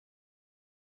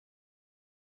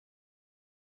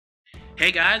Hey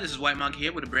guys, this is Whyt Manga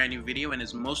here with a brand new video, and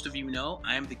as most of you know,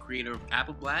 I am the creator of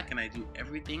Apple Black, and I do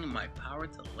everything in my power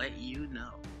to let you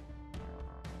know.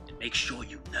 And make sure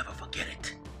you never forget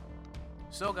it.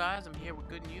 So guys, I'm here with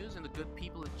good news, and the good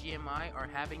people at GMI are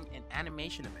having an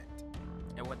animation event.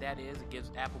 And what that is, it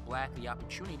gives Apple Black the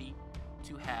opportunity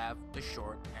to have a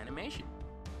short animation.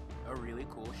 A really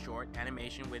cool short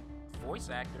animation with voice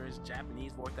actors,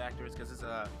 Japanese voice actors, because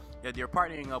they're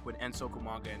partnering up with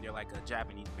Manga, and they're like a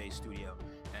Japanese-based studio,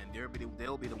 and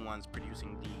they'll be the ones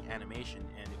producing the animation,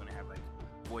 and they're gonna have like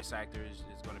voice actors.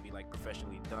 It's gonna be like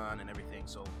professionally done and everything.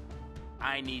 So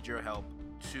I need your help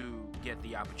to get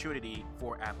the opportunity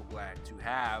for Apple Black to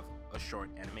have a short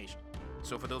animation.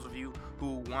 So for those of you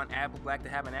who want Apple Black to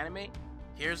have an anime,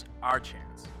 here's our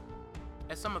chance.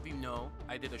 As some of you know,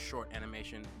 I did a short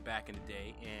animation back in the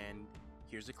day, and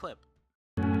here's a clip.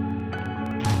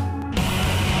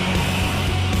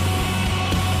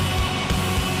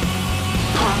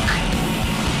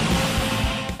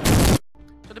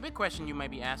 So the big question you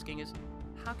might be asking is,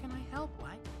 how can I help,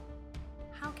 Whyt?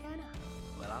 How can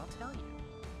I? Well, I'll tell you.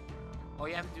 All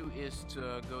you have to do is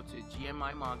to go to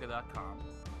gmimanga.com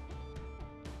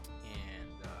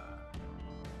and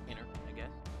enter, I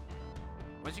guess.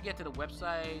 Once you get to the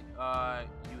website,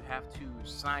 you have to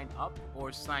sign up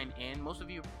or sign in.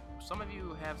 Some of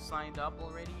you have signed up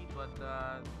already, but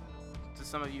to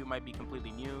some of you it might be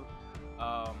completely new.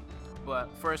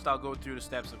 But first I'll go through the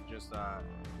steps of just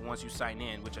once you sign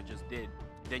in, which I just did,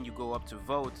 then you go up to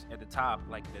vote at the top,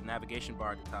 like the navigation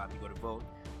bar at the top. You go to vote,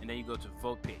 and then you go to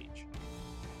vote page.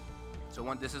 So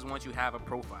this is once you have a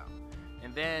profile,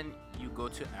 and then you go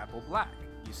to Apple Black.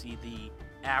 You see the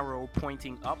arrow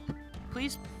pointing up.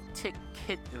 Please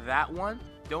hit that one.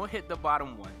 Don't hit the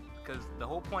bottom one, because the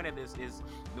whole point of this is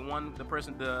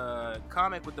the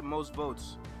comic with the most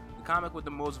votes. The comic with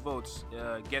the most votes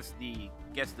gets the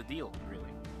deal, really.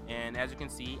 And as you can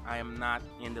see, I am not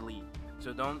in the lead.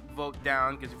 So don't vote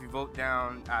down, because if you vote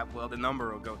down, well, the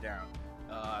number will go down.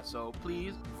 So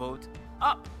please vote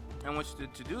up. And what you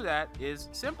to do that is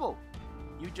simple.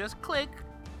 You just click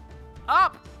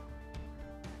up.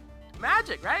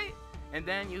 Magic, right? And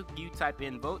then you type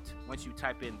in vote. Once you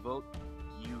type in vote,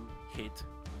 you hit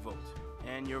vote,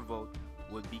 and your vote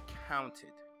would be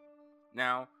counted.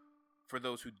 Now, for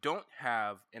those who don't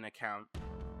have an account,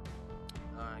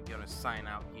 I'm gonna sign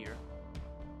out here.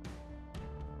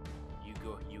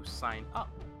 You sign up.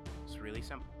 It's really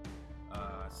simple.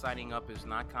 Signing up is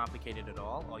not complicated at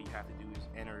all. All you have to do is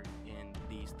enter in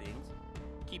these things.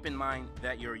 Keep in mind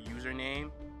that your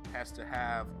username has to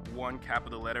have one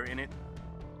capital letter in it,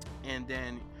 and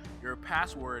then your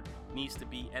password needs to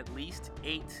be at least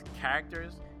 8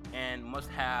 characters and must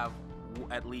have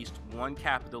at least one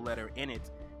capital letter in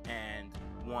it and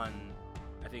one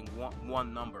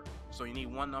number. So you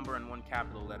need one number and one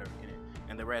capital letter in it,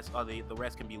 and the rest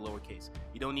can be lowercase.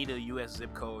 You don't need a US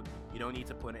zip code. You don't need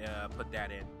to put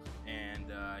that in,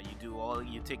 and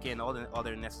you tick in all the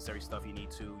other necessary stuff you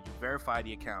need to. You verify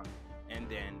the account, and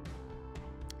then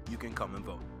you can come and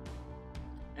vote.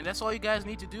 And that's all you guys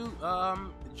need to do.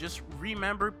 Just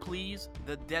remember, please,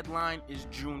 the deadline is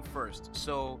June 1st.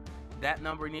 So that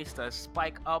number needs to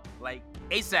spike up like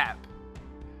ASAP.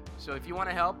 So if you want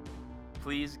to help,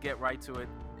 please get right to it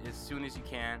as soon as you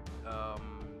can.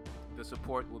 The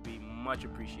support will be much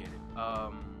appreciated.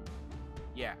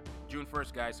 Yeah, June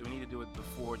 1st, guys. So we need to do it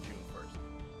before June 1st.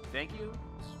 Thank you.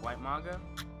 This is Whyt Manga,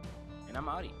 and I'm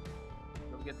outie.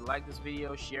 Don't forget to like this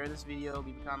video, share this video,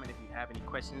 leave a comment if you have any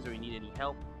questions or you need any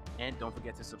help, and don't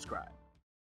forget to subscribe.